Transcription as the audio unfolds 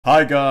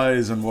Hi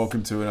guys, and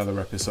welcome to another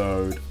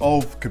episode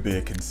of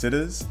Kabir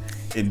Considers.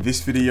 In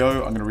this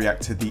video, I'm going to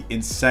react to the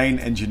insane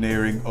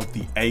engineering of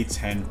the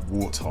A-10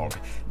 Warthog.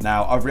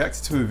 Now, I've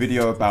reacted to a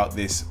video about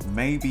this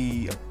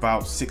maybe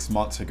about 6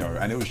 months ago,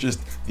 and it was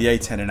just the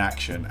A-10 in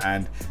action,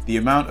 and the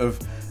amount of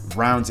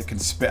rounds it can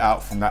spit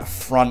out from that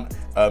front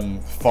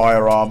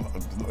firearm.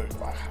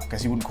 I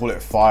guess you wouldn't call it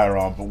a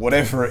firearm, but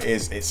whatever it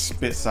is, it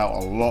spits out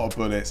a lot of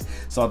bullets.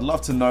 So I'd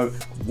love to know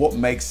what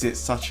makes it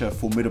such a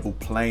formidable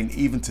plane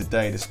even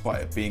today,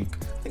 despite it being,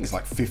 I think it's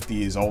like 50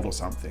 years old or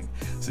something.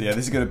 So yeah,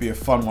 this is going to be a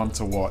fun one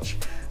to watch.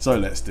 So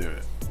let's do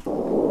it.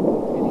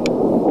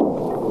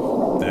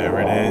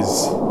 There it is.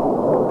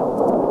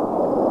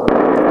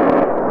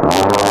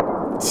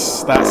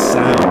 It's that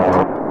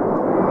sound.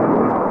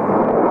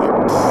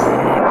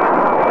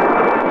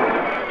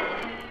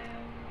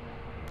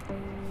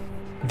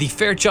 The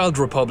Fairchild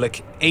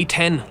Republic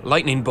A-10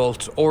 Lightning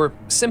Bolt, or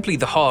simply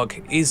the Hog,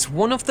 is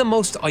one of the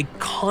most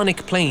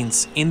iconic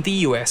planes in the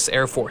US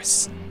Air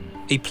Force.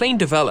 A plane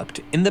developed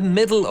in the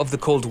middle of the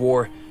Cold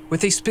War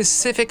with a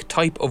specific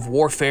type of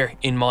warfare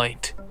in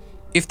mind.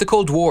 If the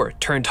Cold War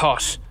turned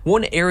hot,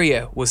 one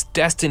area was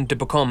destined to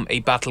become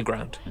a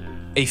battleground.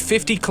 A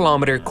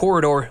 50-kilometer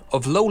corridor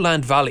of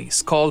lowland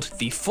valleys called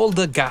the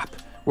Fulda Gap,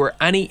 where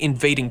any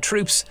invading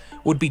troops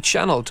would be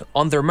channeled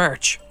on their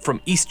march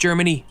from East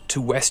Germany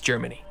to West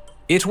Germany.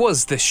 It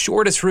was the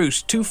shortest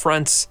route to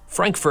France,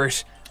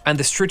 Frankfurt, and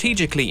the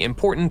strategically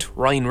important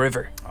Rhine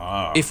River.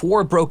 If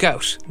war broke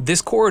out,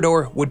 this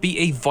corridor would be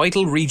a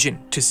vital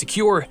region to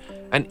secure,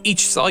 and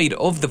each side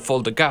of the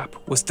Fulda Gap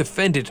was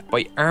defended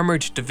by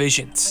armoured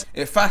divisions.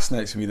 It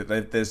fascinates me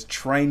that there's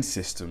train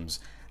systems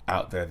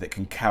out there that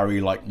can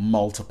carry like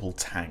multiple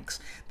tanks.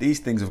 These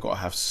things have got to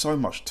have so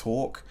much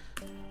torque.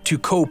 To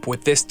cope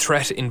with this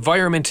threat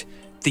environment,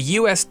 the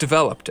US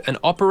developed an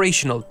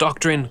operational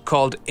doctrine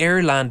called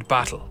air-land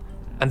battle,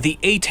 and the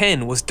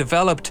A-10 was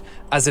developed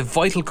as a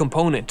vital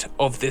component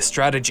of this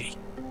strategy.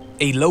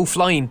 A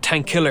low-flying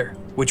tank killer,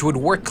 which would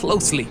work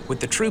closely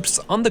with the troops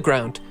on the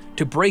ground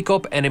to break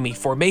up enemy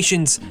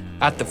formations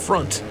at the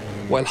front,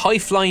 while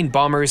high-flying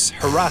bombers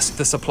harassed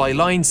the supply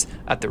lines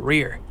at the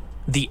rear.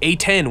 The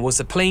A-10 was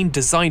a plane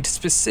designed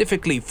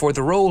specifically for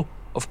the role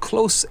of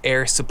close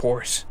air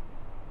support.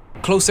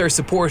 Close air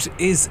support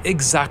is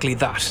exactly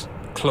that,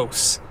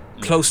 close.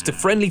 Close to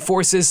friendly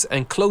forces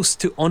and close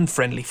to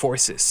unfriendly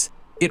forces.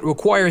 It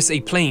requires a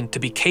plane to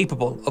be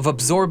capable of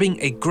absorbing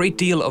a great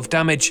deal of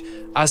damage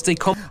as they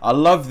come. I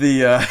love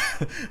the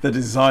the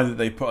design that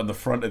they put on the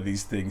front of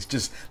these things,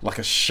 just like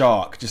a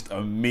shark, just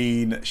a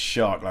mean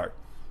shark, like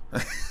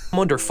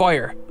under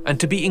fire, and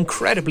to be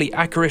incredibly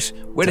accurate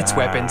with its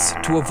weapons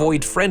to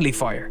avoid friendly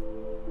fire.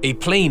 A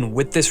plane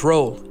with this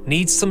role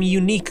needs some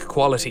unique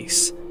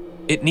qualities.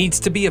 It needs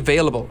to be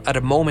available at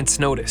a moment's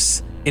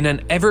notice. In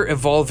an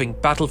ever-evolving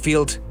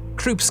battlefield,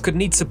 troops could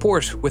need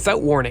support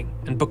without warning,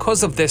 and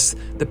because of this,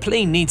 the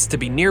plane needs to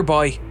be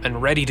nearby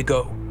and ready to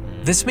go.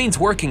 This means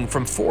working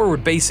from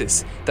forward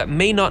bases that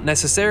may not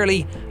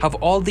necessarily have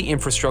all the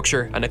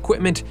infrastructure and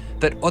equipment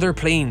that other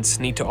planes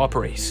need to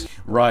operate.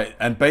 Right,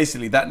 and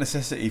basically that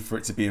necessity for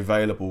it to be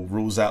available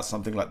rules out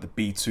something like the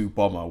B-2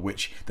 bomber,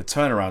 which the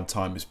turnaround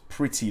time is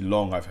pretty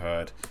long, I've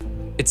heard.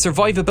 Its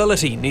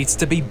survivability needs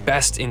to be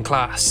best in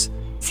class.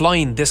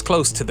 Flying this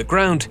close to the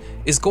ground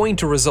is going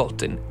to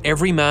result in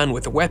every man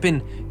with a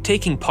weapon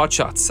taking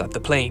potshots at the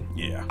plane.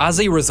 As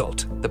a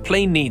result, the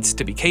plane needs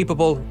to be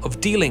capable of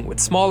dealing with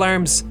small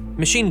arms,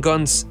 machine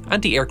guns,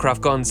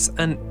 anti-aircraft guns,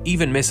 and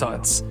even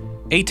missiles.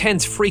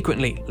 A-10s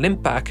frequently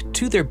limp back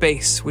to their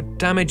base with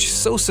damage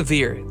so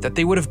severe that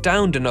they would have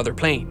downed another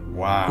plane.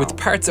 With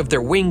parts of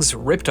their wings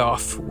ripped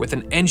off, with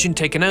an engine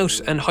taken out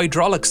and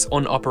hydraulics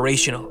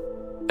unoperational.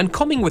 And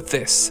coming with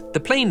this, the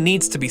plane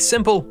needs to be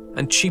simple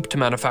and cheap to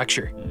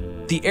manufacture.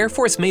 The Air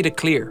Force made it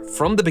clear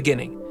from the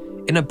beginning,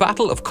 in a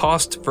battle of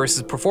cost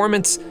versus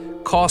performance,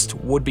 cost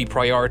would be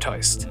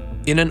prioritized.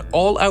 In an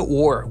all-out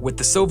war with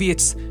the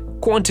Soviets,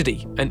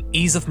 quantity and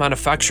ease of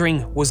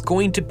manufacturing was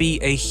going to be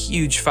a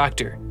huge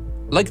factor.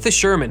 Like the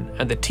Sherman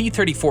and the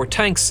T-34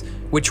 tanks,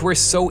 which were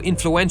so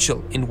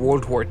influential in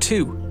World War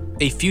II,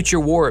 a future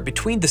war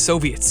between the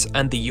Soviets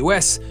and the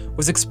US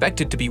was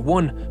expected to be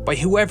won by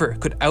whoever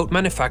could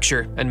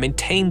out-manufacture and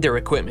maintain their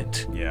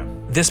equipment.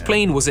 This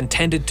plane was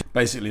intended to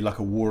basically like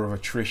a war of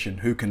attrition,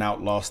 who can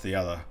outlast the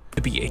other.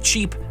 To be a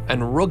cheap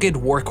and rugged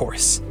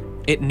workhorse.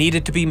 It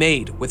needed to be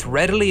made with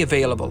readily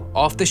available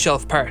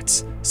off-the-shelf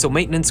parts, so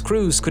maintenance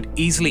crews could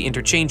easily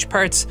interchange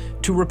parts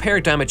to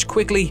repair damage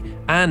quickly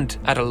and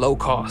at a low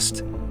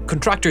cost.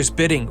 Contractors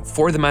bidding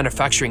for the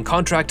manufacturing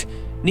contract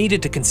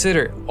needed to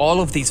consider all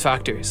of these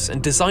factors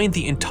and design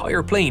the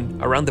entire plane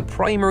around the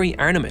primary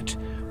armament,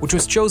 which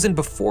was chosen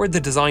before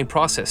the design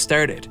process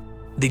started.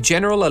 The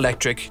General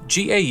Electric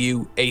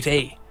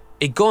GAU-8A,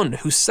 a gun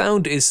whose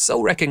sound is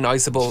so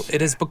recognizable it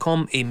has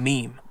become a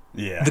meme.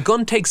 The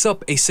gun takes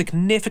up a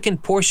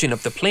significant portion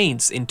of the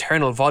plane's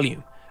internal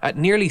volume, at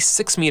nearly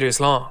 6 meters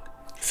long,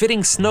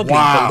 fitting snugly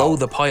below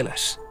the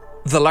pilot.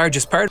 The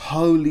largest part—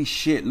 holy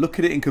shit, look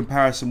at it in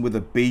comparison with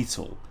a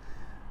Beetle.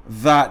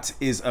 That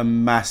is a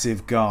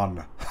massive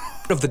gun.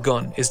 Of the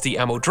gun is the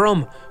ammo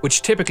drum,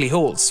 which typically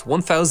holds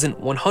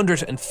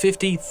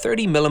 1,150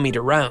 30mm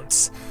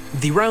rounds.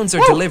 The rounds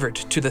are delivered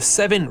to the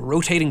 7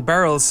 rotating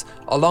barrels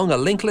along a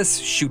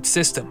linkless chute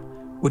system,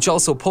 which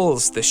also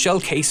pulls the shell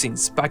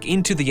casings back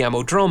into the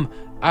ammo drum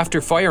after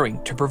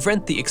firing to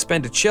prevent the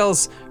expended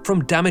shells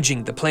from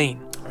damaging the plane.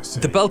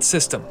 The belt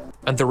system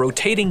and the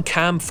rotating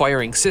cam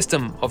firing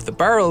system of the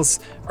barrels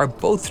are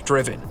both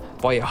driven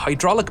by a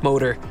hydraulic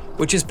motor,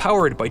 which is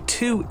powered by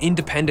 2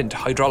 independent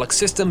hydraulic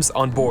systems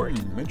on board.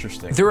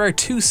 Interesting. There are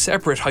 2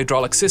 separate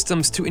hydraulic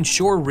systems to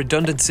ensure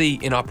redundancy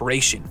in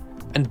operation,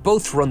 and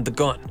both run the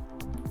gun.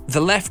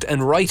 The left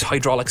and right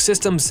hydraulic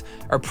systems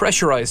are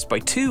pressurized by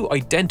 2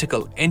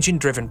 identical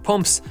engine-driven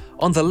pumps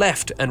on the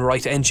left and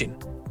right engine.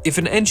 If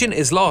an engine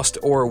is lost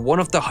or one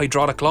of the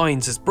hydraulic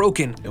lines is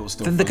broken,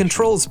 then the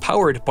controls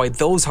powered by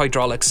those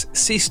hydraulics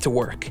cease to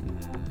work.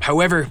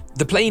 However,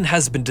 the plane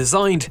has been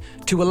designed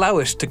to allow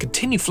it to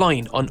continue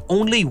flying on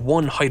only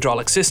one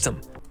hydraulic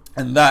system.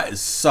 And that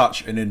is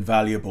such an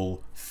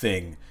invaluable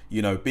thing.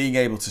 You know, being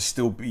able to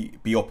still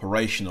be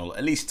operational,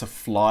 at least to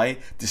fly,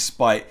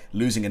 despite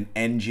losing an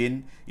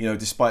engine, you know,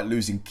 despite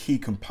losing key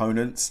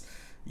components.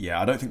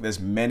 Yeah, I don't think there's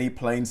many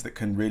planes that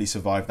can really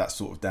survive that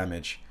sort of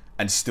damage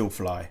and still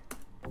fly.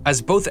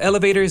 As both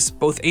elevators,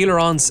 both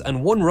ailerons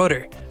and one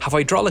rudder have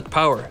hydraulic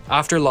power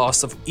after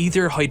loss of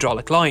either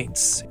hydraulic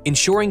lines,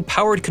 ensuring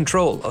powered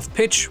control of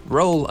pitch,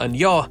 roll and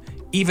yaw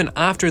even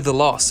after the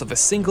loss of a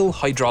single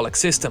hydraulic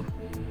system.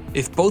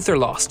 If both are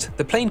lost,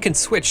 the plane can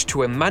switch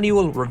to a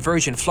manual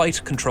reversion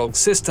flight control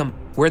system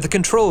where the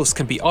controls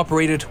can be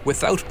operated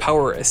without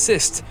power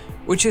assist,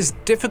 which is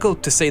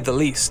difficult to say the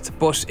least,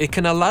 but it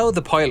can allow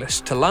the pilot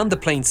to land the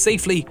plane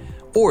safely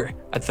or,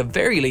 at the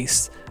very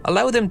least,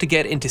 allow them to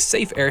get into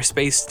safe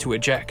airspace to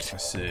eject. I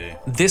see.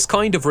 This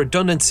kind of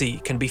redundancy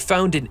can be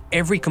found in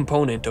every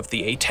component of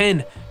the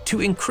A-10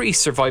 to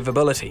increase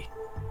survivability.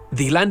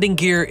 The landing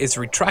gear is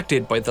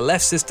retracted by the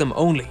left system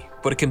only,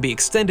 but it can be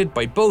extended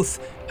by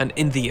both, and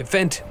in the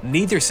event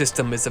neither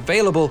system is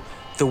available,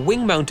 the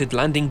wing-mounted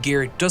landing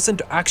gear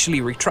doesn't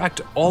actually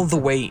retract all the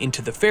way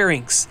into the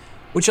fairings,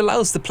 which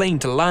allows the plane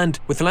to land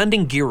with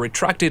landing gear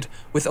retracted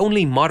with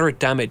only moderate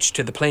damage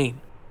to the plane.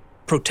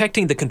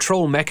 Protecting the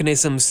control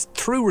mechanisms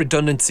through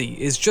redundancy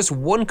is just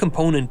one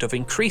component of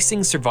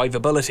increasing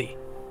survivability.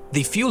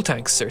 The fuel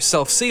tanks are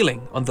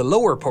self-sealing on the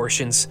lower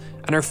portions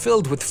and are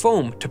filled with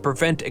foam to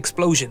prevent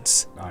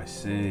explosions. I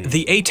see.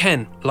 The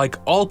A-10, like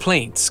all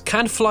planes,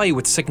 can fly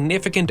with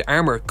significant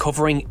armor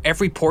covering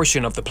every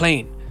portion of the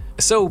plane,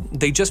 so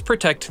they just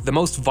protect the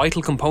most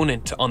vital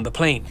component on the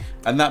plane.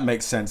 And that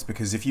makes sense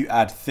because if you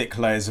add thick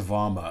layers of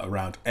armor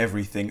around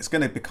everything, it's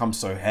going to become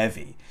so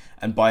heavy.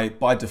 And by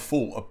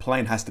default, a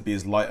plane has to be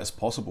as light as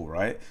possible,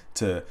 right?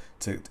 To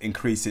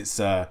increase its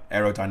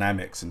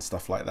aerodynamics and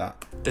stuff like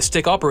that. The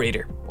stick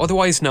operator,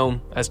 otherwise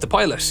known as the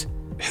pilot,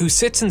 who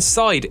sits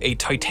inside a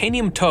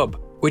titanium tub,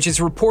 which is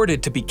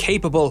reported to be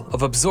capable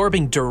of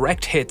absorbing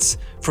direct hits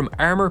from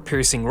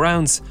armor-piercing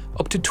rounds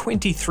up to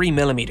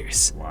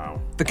 23mm.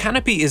 Wow. The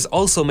canopy is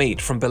also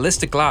made from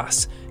ballistic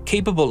glass,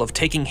 capable of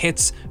taking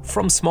hits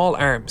from small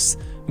arms.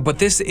 But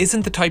this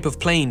isn't the type of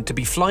plane to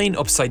be flying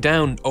upside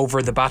down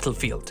over the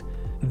battlefield.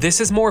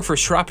 This is more for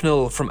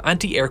shrapnel from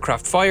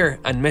anti-aircraft fire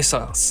and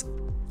missiles.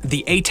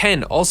 The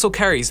A-10 also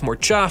carries more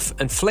chaff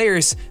and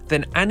flares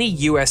than any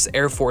US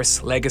Air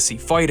Force legacy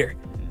fighter.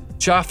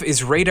 Chaff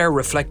is radar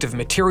reflective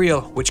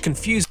material which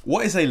confuses.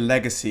 What is a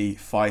legacy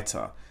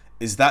fighter?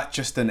 Is that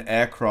just an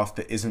aircraft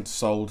that isn't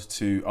sold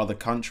to other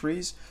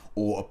countries,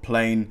 or a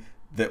plane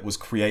that was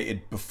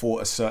created before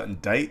a certain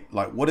date?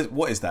 Like,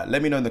 what is that?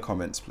 Let me know in the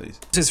comments, please.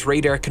 This is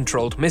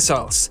radar-controlled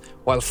missiles,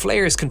 while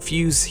flares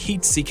confuse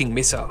heat-seeking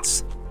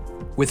missiles.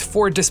 With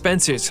 4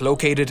 dispensers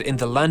located in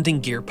the landing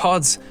gear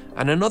pods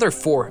and another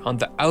 4 on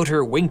the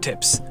outer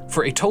wingtips,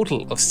 for a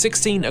total of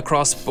 16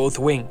 across both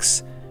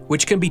wings,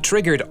 which can be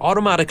triggered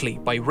automatically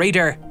by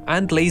radar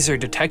and laser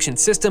detection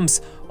systems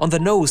on the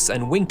nose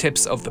and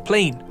wingtips of the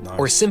plane,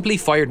 or simply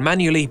fired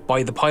manually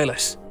by the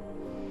pilot.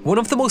 One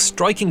of the most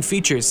striking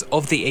features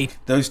of the A-10,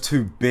 those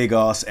 2 big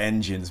ass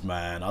engines,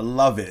 man, I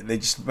love it. They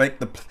just make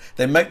the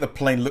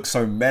plane look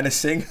so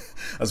menacing,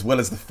 as well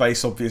as the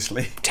face,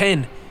 obviously.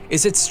 10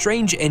 is its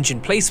strange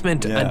engine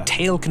placement and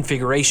tail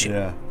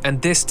configuration,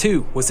 and this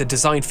too was a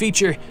design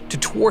feature to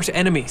thwart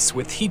enemies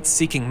with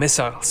heat-seeking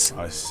missiles.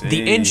 I see.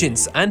 The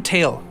engines and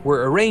tail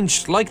were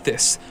arranged like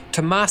this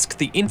to mask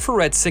the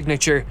infrared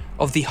signature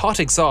of the hot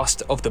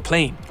exhaust of the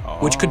plane,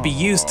 which could be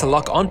used to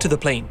lock onto the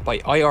plane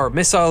by IR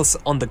missiles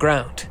on the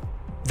ground.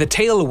 The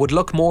tail would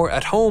look more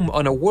at home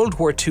on a World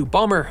War II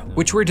bomber,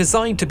 which were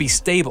designed to be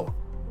stable.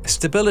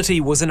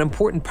 Stability was an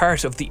important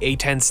part of the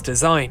A-10's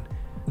design.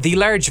 The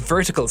large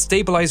vertical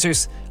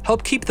stabilizers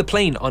help keep the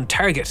plane on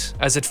target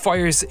as it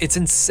fires its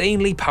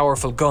insanely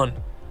powerful gun.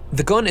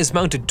 The gun is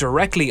mounted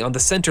directly on the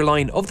center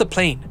line of the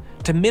plane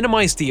to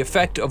minimize the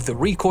effect of the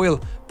recoil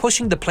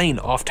pushing the plane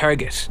off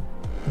target.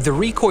 The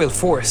recoil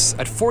force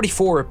at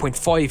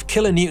 44.5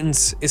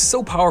 kilonewtons is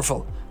so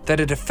powerful that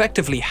it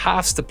effectively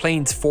halves the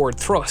plane's forward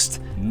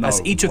thrust,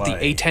 as each of the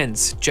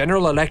A-10's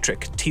General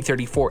Electric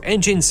T-34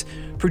 engines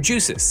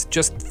produces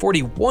just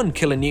 41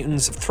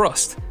 kilonewtons of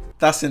thrust.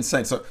 That's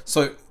insane.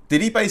 So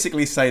did he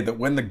basically say that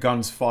when the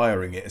gun's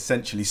firing, it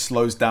essentially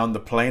slows down the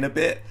plane a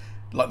bit,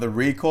 like the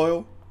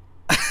recoil?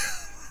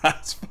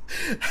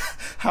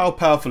 How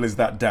powerful is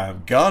that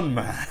damn gun,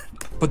 man?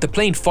 But the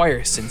plane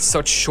fires in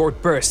such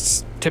short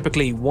bursts,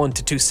 typically 1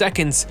 to 2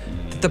 seconds,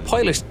 that the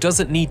pilot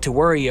doesn't need to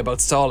worry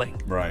about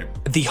stalling. Right.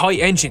 The high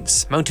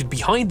engines mounted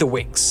behind the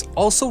wings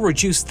also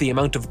reduce the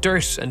amount of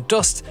dirt and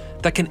dust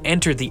that can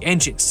enter the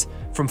engines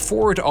from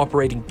forward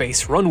operating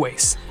base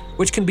runways,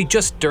 which can be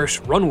just dirt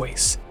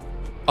runways.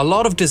 A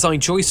lot of design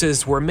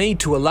choices were made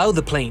to allow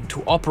the plane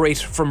to operate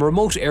from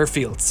remote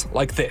airfields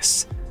like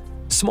this.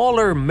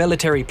 Smaller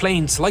military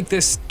planes like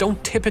this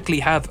don't typically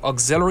have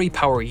auxiliary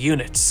power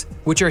units,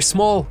 which are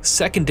small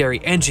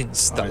secondary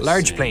engines that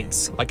large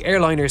planes like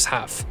airliners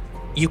have.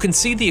 You can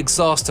see the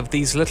exhaust of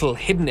these little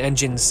hidden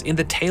engines in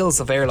the tails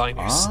of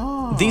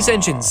airliners. These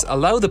engines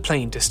allow the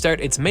plane to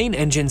start its main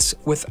engines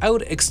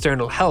without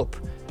external help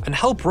and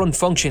help run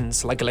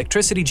functions like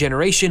electricity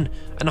generation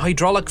and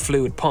hydraulic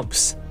fluid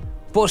pumps.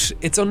 But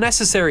it's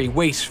unnecessary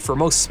weight for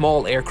most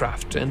small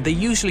aircraft, and they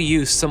usually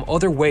use some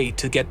other way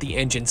to get the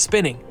engine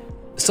spinning.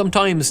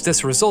 Sometimes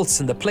this results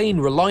in the plane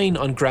relying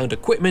on ground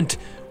equipment,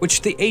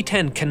 which the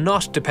A-10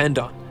 cannot depend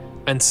on,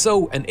 and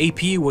so an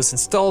APU was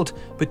installed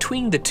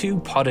between the two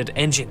podded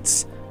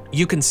engines.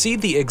 You can see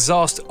the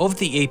exhaust of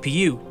the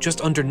APU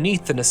just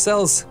underneath the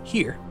nacelles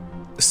here.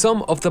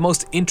 Some of the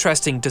most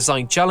interesting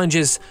design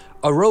challenges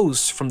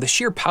arose from the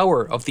sheer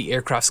power of the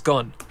aircraft's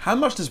gun. How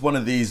much does one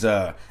of these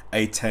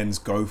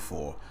A-10s go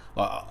for?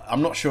 Like,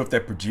 I'm not sure if they're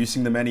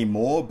producing them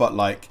anymore, but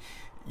like,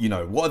 you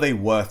know, what are they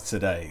worth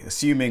today?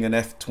 Assuming an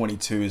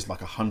F-22 is like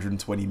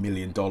 $120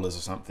 million or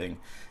something.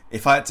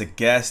 If I had to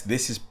guess,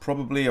 this is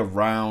probably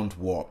around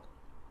what?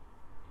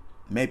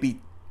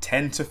 Maybe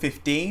 10 to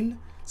 15?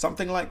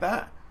 Something like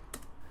that?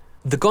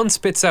 The gun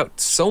spits out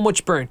so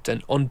much burnt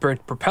and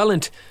unburnt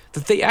propellant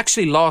that they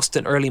actually lost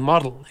an early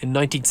model in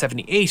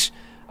 1978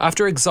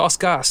 after exhaust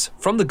gas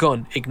from the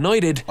gun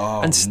ignited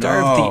and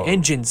starved the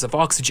engines of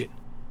oxygen.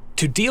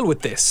 To deal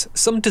with this,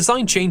 some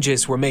design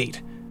changes were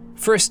made.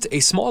 First,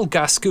 a small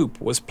gas scoop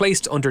was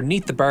placed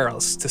underneath the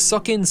barrels to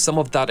suck in some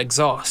of that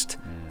exhaust.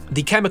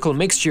 The chemical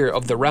mixture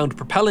of the round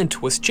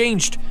propellant was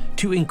changed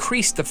to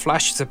increase the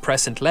flash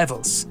suppressant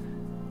levels.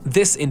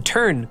 This in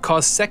turn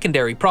caused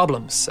secondary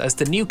problems, as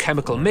the new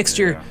chemical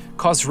mixture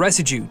caused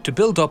residue to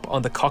build up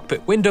on the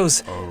cockpit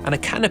windows and a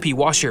canopy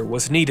washer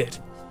was needed,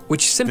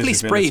 which simply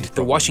sprayed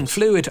the washing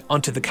fluid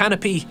onto the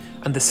canopy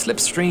and the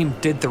slipstream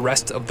did the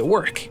rest of the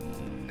work.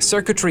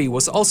 Circuitry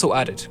was also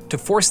added to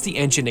force the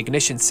engine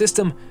ignition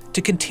system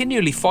to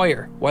continually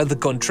fire while the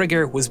gun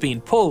trigger was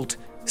being pulled,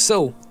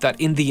 so that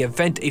in the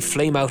event a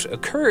flameout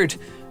occurred,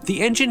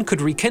 the engine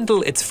could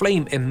rekindle its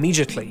flame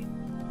immediately.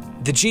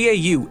 The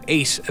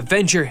GAU-8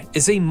 Avenger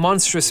is a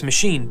monstrous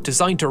machine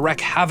designed to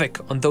wreak havoc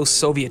on those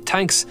Soviet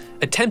tanks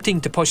attempting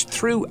to push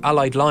through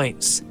Allied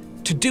lines.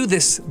 To do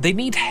this, they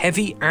need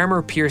heavy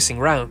armor-piercing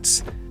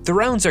rounds. The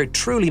rounds are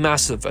truly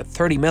massive at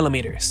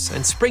 30mm,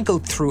 and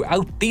sprinkled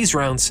throughout these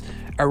rounds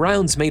are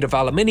rounds made of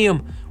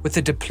aluminium with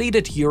a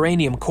depleted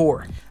uranium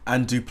core.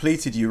 And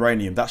depleted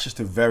uranium, that's just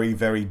a very,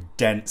 very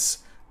dense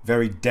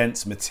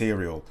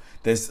material.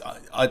 There's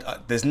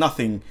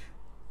nothing,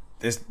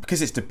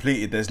 because it's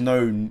depleted, there's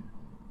no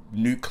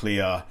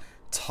nuclear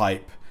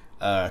type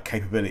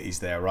capabilities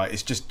there, right?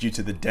 It's just due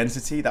to the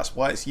density, that's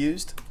why it's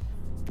used.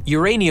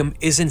 Uranium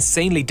is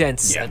insanely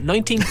dense at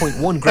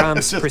 19.1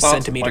 grams per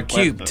centimeter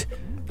cubed.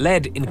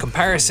 Lead, in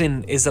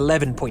comparison, is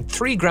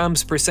 11.3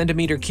 grams per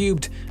centimeter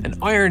cubed, and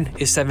iron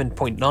is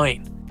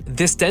 7.9.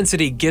 This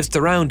density gives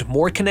the round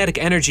more kinetic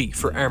energy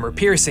for armor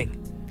piercing.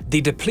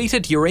 The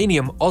depleted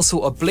uranium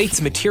also ablates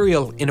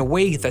material in a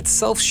way that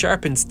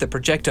self-sharpens the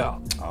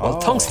projectile, while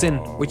tungsten,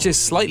 which is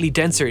slightly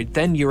denser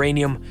than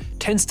uranium,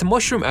 tends to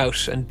mushroom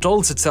out and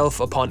dulls itself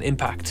upon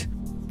impact.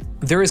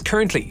 There is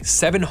currently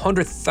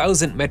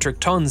 700,000 metric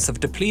tons of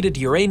depleted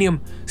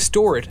uranium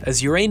stored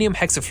as uranium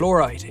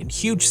hexafluoride in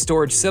huge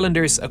storage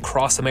cylinders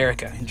across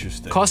America,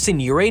 costing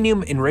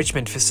uranium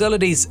enrichment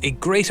facilities a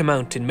great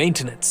amount in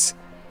maintenance.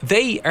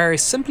 They are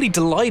simply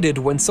delighted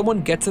when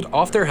someone gets it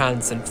off their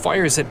hands and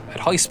fires it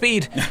at high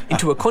speed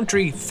into a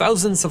country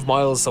thousands of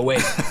miles away.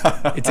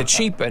 It's a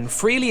cheap and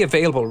freely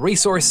available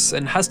resource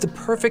and has the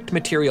perfect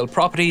material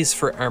properties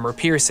for armor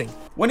piercing.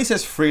 When he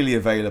says freely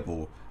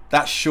available,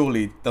 that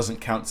surely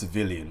doesn't count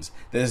civilians.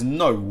 There's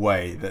no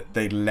way that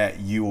they'd let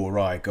you or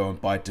I go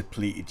and buy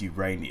depleted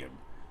uranium,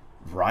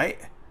 right?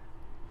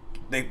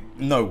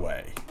 No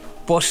way.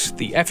 But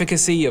the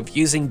efficacy of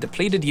using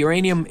depleted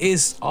uranium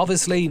is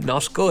obviously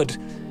not good.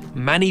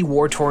 Many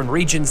war-torn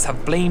regions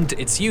have blamed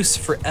its use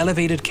for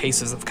elevated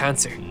cases of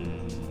cancer.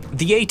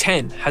 The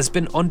A-10 has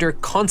been under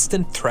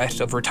constant threat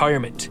of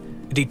retirement.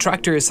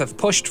 Detractors have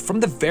pushed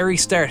from the very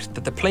start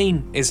that the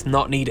plane is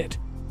not needed.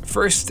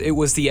 First, it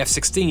was the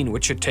F-16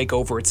 which should take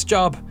over its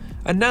job,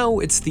 and now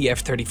it's the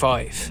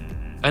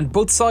F-35. And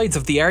both sides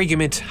of the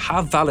argument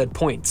have valid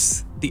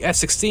points. The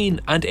F-16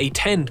 and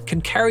A-10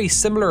 can carry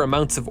similar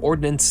amounts of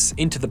ordnance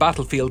into the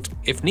battlefield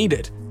if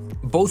needed.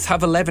 Both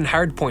have 11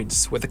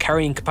 hardpoints with a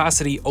carrying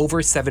capacity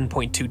over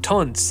 7.2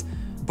 tons,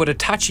 but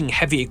attaching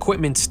heavy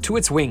equipment to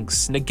its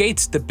wings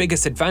negates the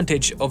biggest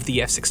advantage of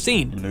the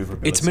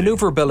F-16, its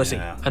maneuverability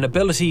and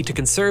ability to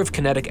conserve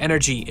kinetic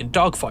energy in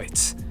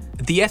dogfights.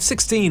 The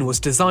F-16 was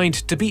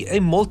designed to be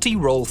a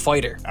multi-role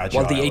fighter,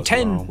 while the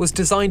A-10 was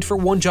designed for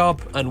one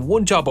job and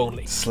one job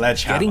only,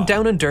 getting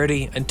down and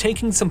dirty and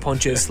taking some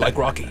punches like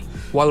Rocky.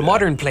 While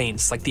modern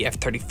planes like the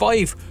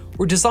F-35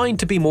 were designed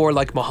to be more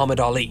like Muhammad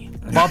Ali,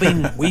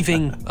 bobbing,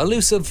 weaving,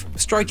 elusive,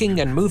 striking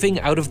and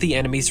moving out of the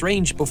enemy's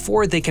range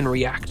before they can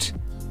react.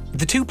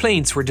 The two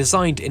planes were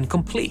designed in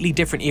completely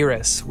different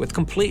eras with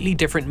completely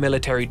different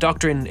military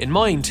doctrine in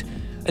mind,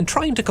 and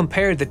trying to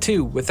compare the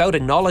two without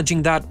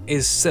acknowledging that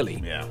is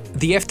silly.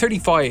 The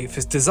F-35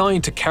 is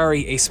designed to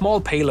carry a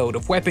small payload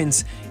of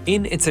weapons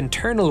in its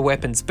internal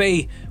weapons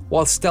bay,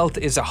 while stealth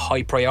is a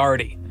high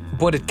priority.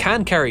 But it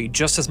can carry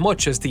just as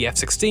much as the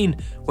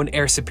F-16 when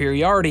air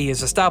superiority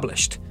is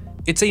established.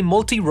 It's a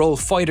multi-role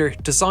fighter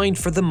designed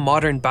for the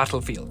modern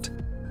battlefield.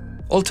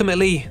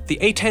 Ultimately, the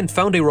A-10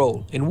 found a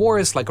role in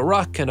wars like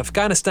Iraq and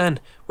Afghanistan,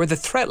 where the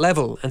threat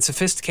level and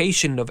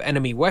sophistication of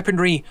enemy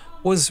weaponry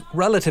was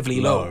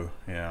relatively low,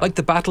 like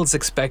the battles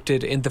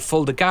expected in the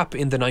Fulda Gap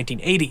in the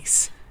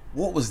 1980s.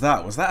 What was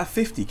that? Was that a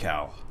 50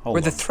 cal?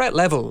 Where the threat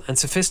level and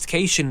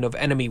sophistication of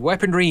enemy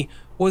weaponry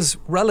was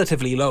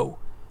relatively low,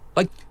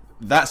 like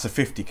that's a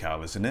 50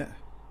 cal, isn't it?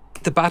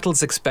 The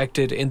battles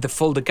expected in the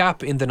Fulda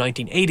Gap in the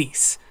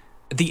 1980s.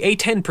 The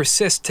A-10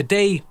 persists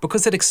today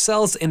because it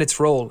excels in its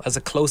role as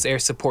a close air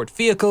support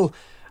vehicle,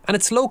 and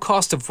its low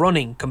cost of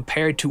running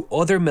compared to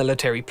other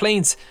military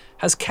planes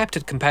has kept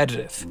it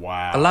competitive,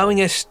 allowing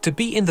it to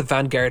be in the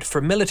vanguard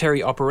for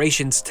military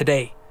operations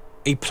today.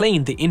 A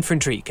plane the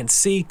infantry can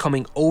see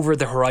coming over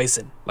the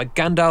horizon, like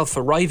Gandalf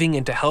arriving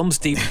into Helm's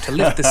Deep to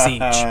lift the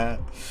siege.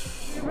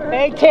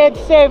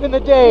 A-10 saving the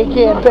day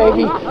again,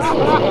 baby.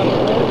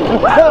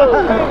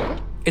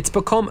 It's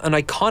become an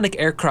iconic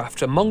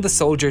aircraft among the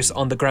soldiers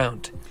on the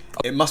ground.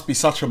 It must be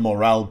such a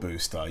morale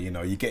booster, you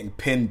know, you're getting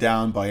pinned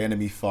down by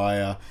enemy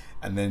fire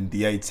and then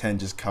the A-10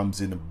 just comes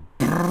in and...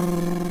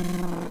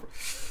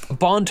 A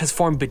bond has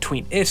formed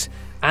between it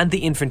and the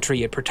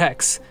infantry it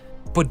protects.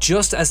 But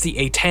just as the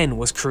A-10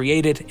 was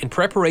created in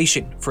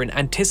preparation for an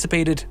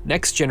anticipated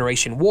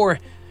next-generation war,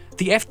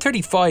 the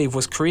F-35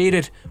 was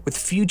created with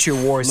future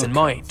wars in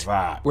mind,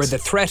 where the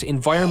threat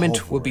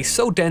environment will be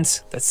so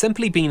dense that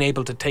simply being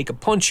able to take a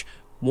punch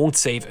won't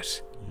save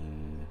it.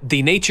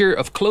 The nature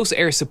of close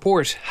air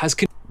support has...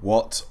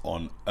 What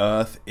on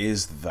earth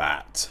is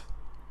that?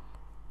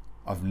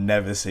 I've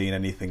never seen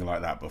anything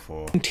like that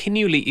before.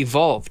 ...continually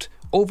evolved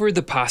over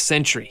the past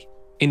century.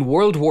 In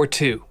World War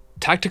II,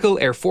 tactical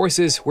air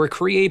forces were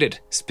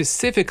created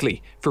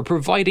specifically for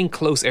providing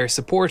close air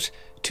support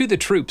to the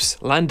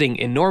troops landing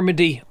in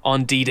Normandy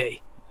on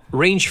D-Day.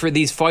 Range for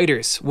these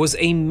fighters was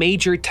a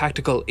major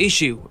tactical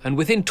issue, and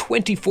within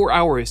 24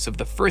 hours of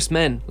the first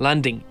men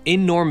landing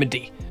in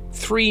Normandy,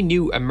 3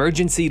 new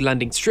emergency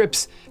landing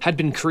strips had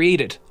been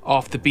created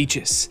off the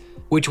beaches,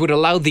 which would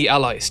allow the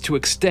Allies to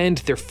extend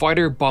their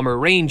fighter-bomber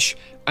range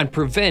and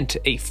prevent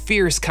a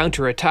fierce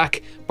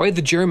counterattack by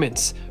the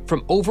Germans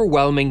from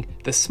overwhelming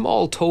the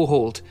small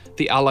toehold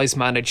the Allies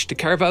managed to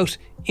carve out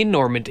in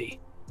Normandy.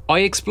 I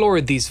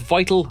explored these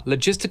vital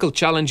logistical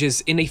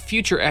challenges in a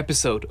future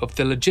episode of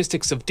The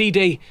Logistics of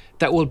D-Day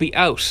that will be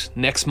out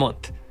next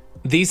month.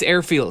 These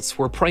airfields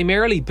were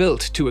primarily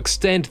built to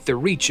extend the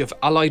reach of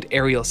Allied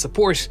aerial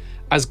support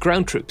as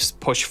ground troops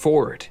pushed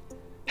forward.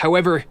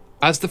 However,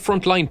 as the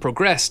front line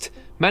progressed,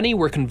 many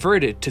were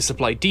converted to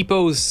supply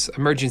depots,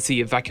 emergency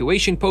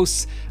evacuation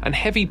posts, and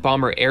heavy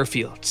bomber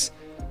airfields.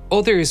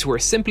 Others were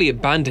simply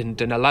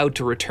abandoned and allowed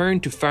to return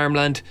to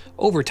farmland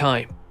over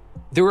time.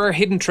 There are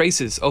hidden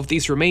traces of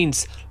these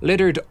remains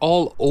littered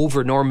all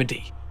over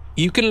Normandy.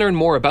 You can learn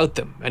more about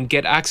them and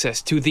get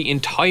access to the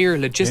entire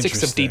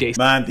logistics of D-Day.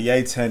 Man, the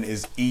A-10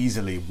 is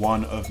easily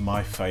one of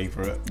my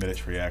favourite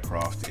military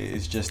aircraft. It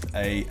is just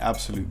an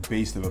absolute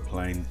beast of a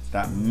plane.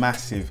 That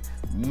massive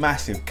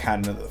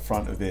cannon at the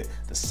front of it,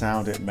 the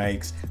sound it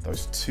makes,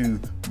 those 2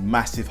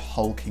 massive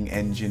hulking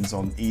engines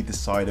on either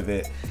side of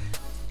it.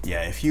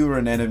 Yeah, if you were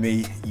an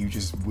enemy, you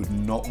just would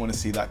not want to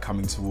see that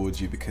coming towards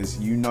you, because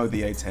you know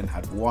the A-10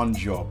 had one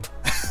job,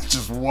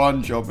 just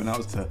one job, and that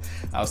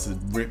was to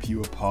rip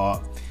you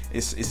apart.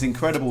 It's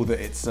incredible that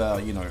it's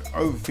you know,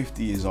 over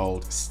 50 years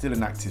old, still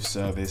in active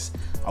service.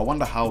 I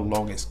wonder how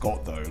long it's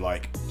got though.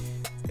 Like,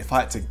 if I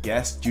had to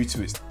guess, due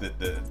to its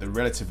the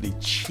relatively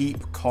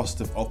cheap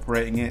cost of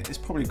operating it, it's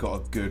probably got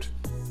a good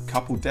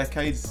couple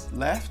decades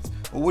left.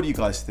 Or what do you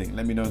guys think?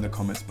 Let me know in the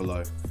comments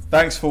below.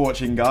 Thanks for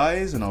watching,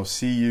 guys, and I'll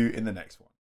see you in the next one.